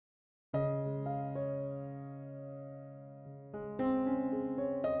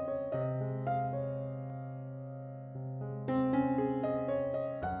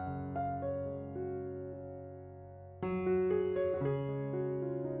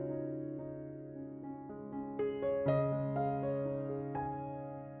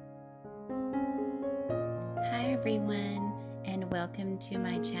everyone, and welcome to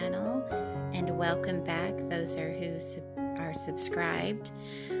my channel, and welcome back those who are subscribed.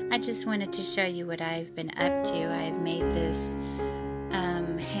 I just wanted to show you what I've been up to. I've made this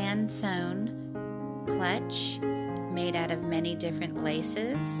hand sewn clutch made out of many different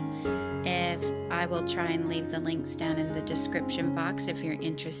laces. I will try and leave the links down in the description box if you're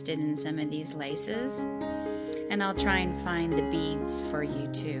interested in some of these laces, and I'll try and find the beads for you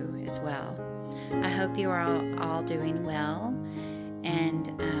too as well. I hope you are all doing well, and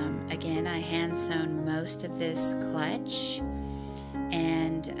again, I hand sewn most of this clutch,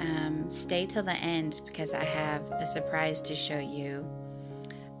 and stay till the end because I have a surprise to show you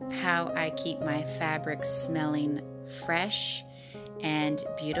how I keep my fabrics smelling fresh and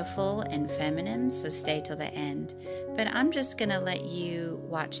beautiful and feminine, so stay till the end. But I'm just gonna let you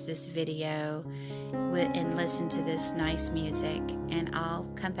watch this video and listen to this nice music, and I'll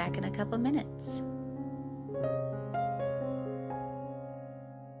come back in a couple minutes.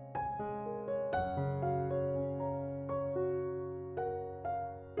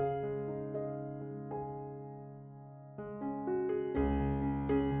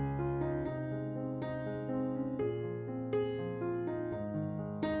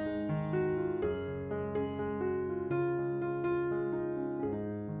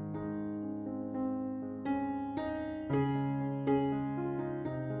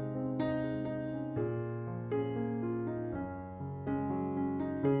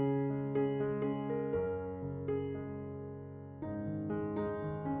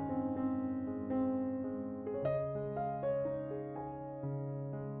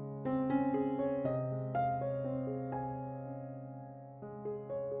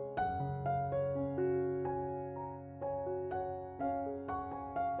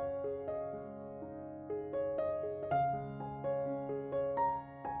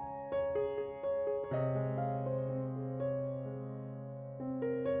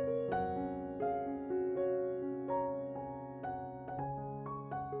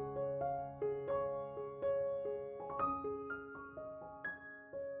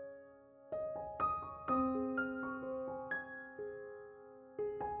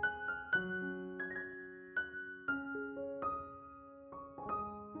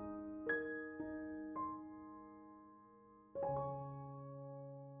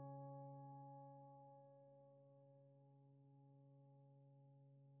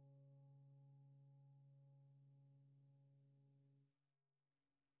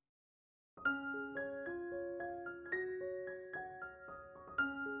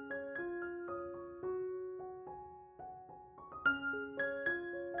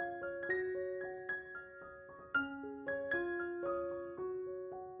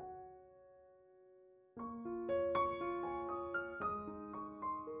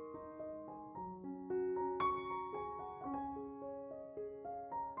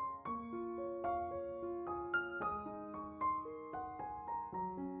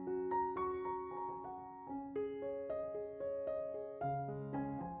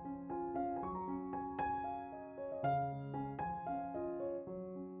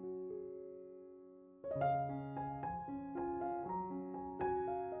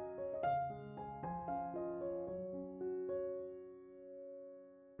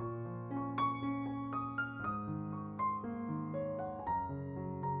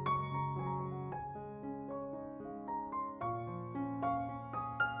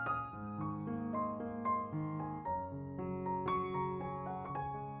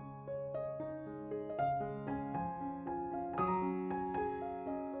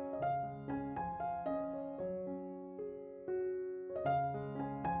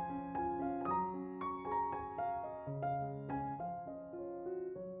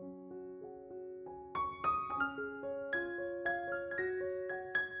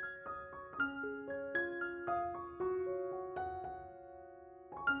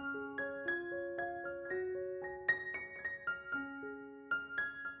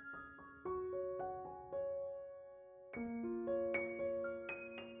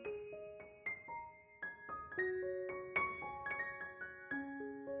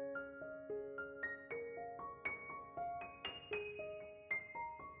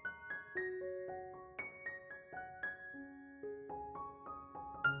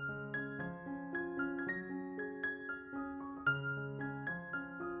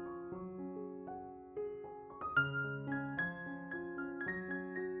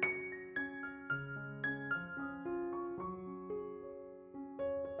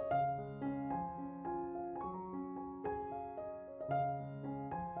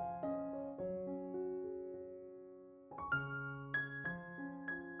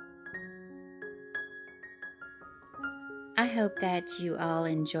 I hope that you all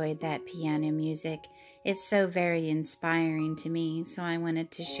enjoyed that piano music. It's so very inspiring to me, so I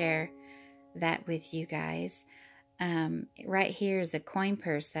wanted to share that with you guys. Right here is a coin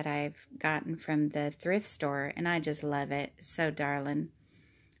purse that I've gotten from the thrift store, and I just love it. It's so darling.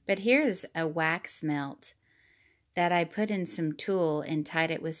 But here's a wax melt that I put in some tulle and tied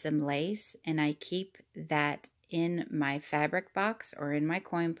it with some lace, and I keep that in my fabric box or in my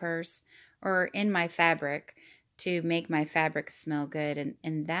coin purse or in my fabric to make my fabric smell good.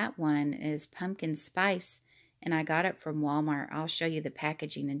 And that one is pumpkin spice, and I got it from Walmart. I'll show you the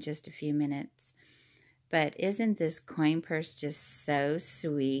packaging in just a few minutes. But isn't this coin purse just so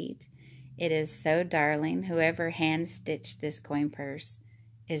sweet? It is so darling. Whoever hand stitched this coin purse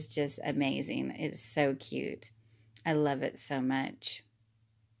is just amazing. It's so cute. I love it so much.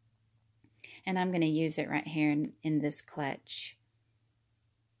 And I'm going to use it right here in this clutch.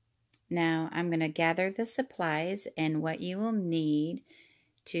 Now I'm going to gather the supplies, and what you will need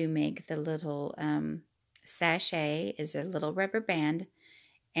to make the little sachet is a little rubber band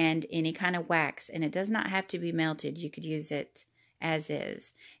and any kind of wax, and it does not have to be melted. You could use it as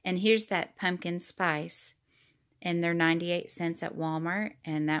is. And here's that pumpkin spice, and they're 98 cents at Walmart,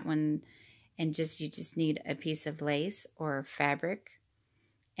 and that one, and you just need a piece of lace or fabric,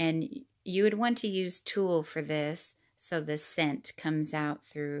 and you would want to use tulle for this so the scent comes out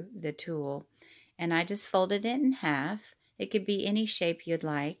through the tulle. And I just folded it in half. It could be any shape you'd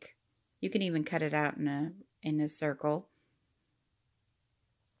like. You can even cut it out in a circle.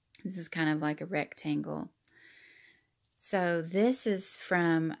 This is kind of like a rectangle. So this is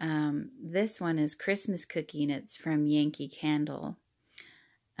from, this one is Christmas Cookie, and it's from Yankee Candle.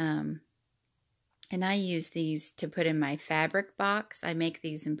 And I use these to put in my fabric box. I make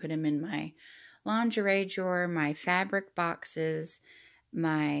these and put them in my lingerie drawer, my fabric boxes,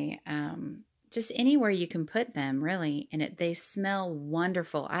 my, just anywhere you can put them, really. And they smell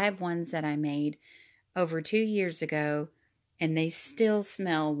wonderful. I have ones that I made over 2 years ago, and they still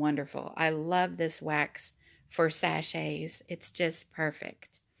smell wonderful. I love this wax for sachets. It's just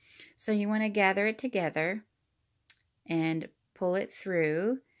perfect. So you want to gather it together and pull it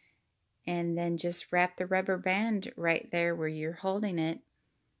through, and then just wrap the rubber band right there where you're holding it,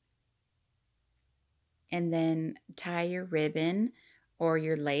 and then tie your ribbon or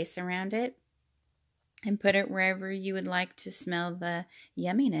your lace around it and put it wherever you would like to smell the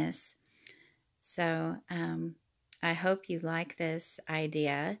yumminess. So I hope you like this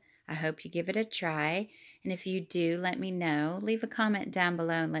idea. I hope you give it a try. And if you do, let me know. Leave a comment down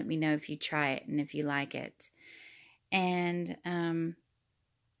below and let me know if you try it and if you like it. And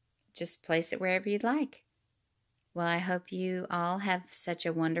just place it wherever you'd like. Well, I hope you all have such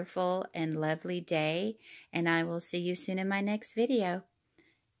a wonderful and lovely day, and I will see you soon in my next video.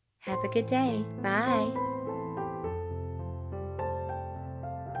 Have a good day. Bye.